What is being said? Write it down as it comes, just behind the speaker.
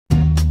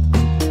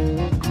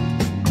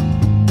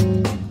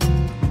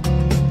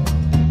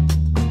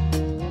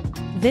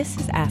This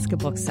is Ask a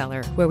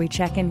Bookseller, where we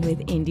check in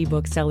with indie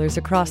booksellers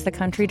across the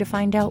country to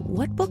find out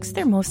what books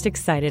they're most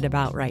excited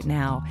about right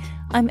now.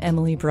 I'm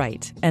Emily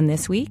Bright, and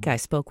this week I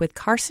spoke with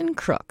Carson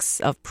Crooks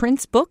of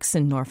Prince Books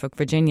in Norfolk,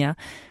 Virginia.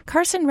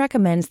 Carson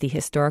recommends the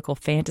historical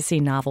fantasy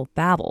novel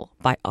Babel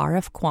by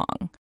R.F.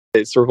 Kuang.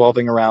 It's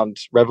revolving around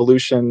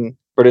revolution,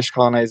 British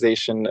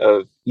colonization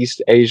of East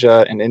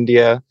Asia and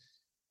India,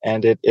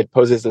 and it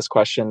poses this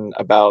question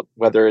about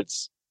whether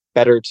it's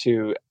better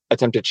to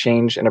attempt to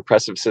change an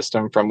oppressive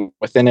system from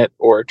within it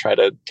or try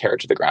to tear it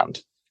to the ground.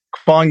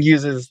 Kuang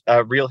uses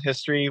real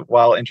history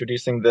while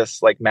introducing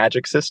this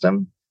magic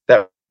system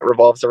that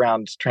revolves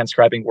around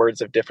transcribing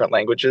words of different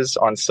languages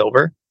on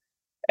silver.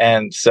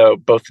 And so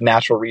both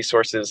natural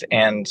resources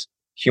and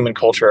human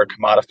culture are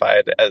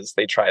commodified as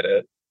they try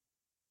to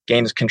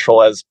gain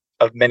control of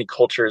many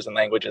cultures and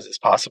languages as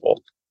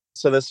possible.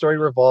 So the story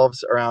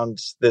revolves around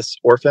this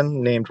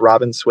orphan named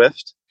Robin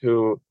Swift,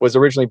 who was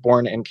originally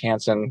born in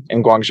Canton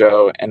in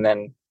Guangzhou and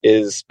then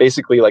is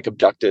basically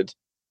abducted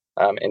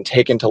and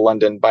taken to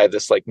London by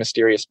this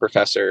mysterious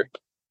professor.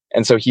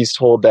 And so he's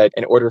told that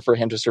in order for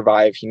him to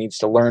survive, he needs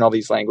to learn all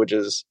these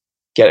languages,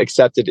 get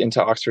accepted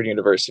into Oxford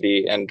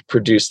University, and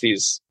produce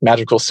these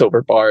magical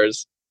silver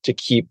bars to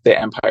keep the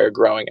empire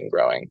growing and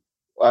growing.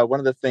 One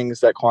of the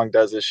things that Kuang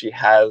does is she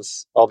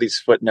has all these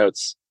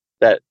footnotes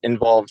that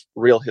involve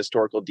real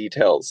historical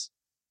details.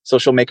 So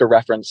she'll make a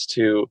reference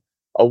to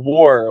a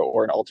war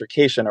or an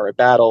altercation or a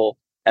battle,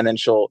 and then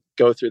she'll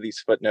go through these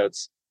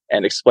footnotes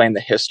and explain the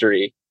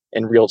history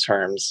in real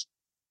terms.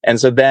 And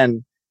so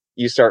then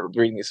you start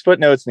reading these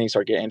footnotes and you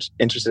start getting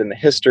interested in the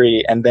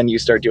history, and then you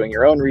start doing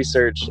your own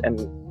research, and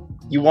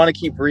you want to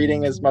keep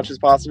reading as much as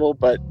possible,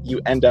 but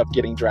you end up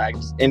getting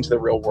dragged into the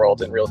real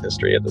world and real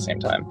history at the same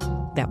time.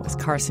 That was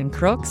Carson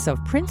Crooks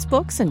of Prince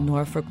Books in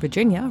Norfolk,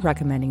 Virginia,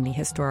 recommending the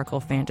historical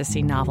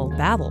fantasy novel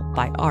Babel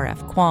by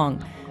R.F.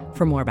 Kuang.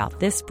 For more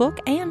about this book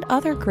and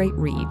other great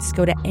reads,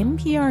 go to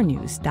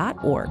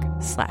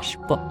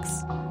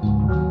nprnews.org/books.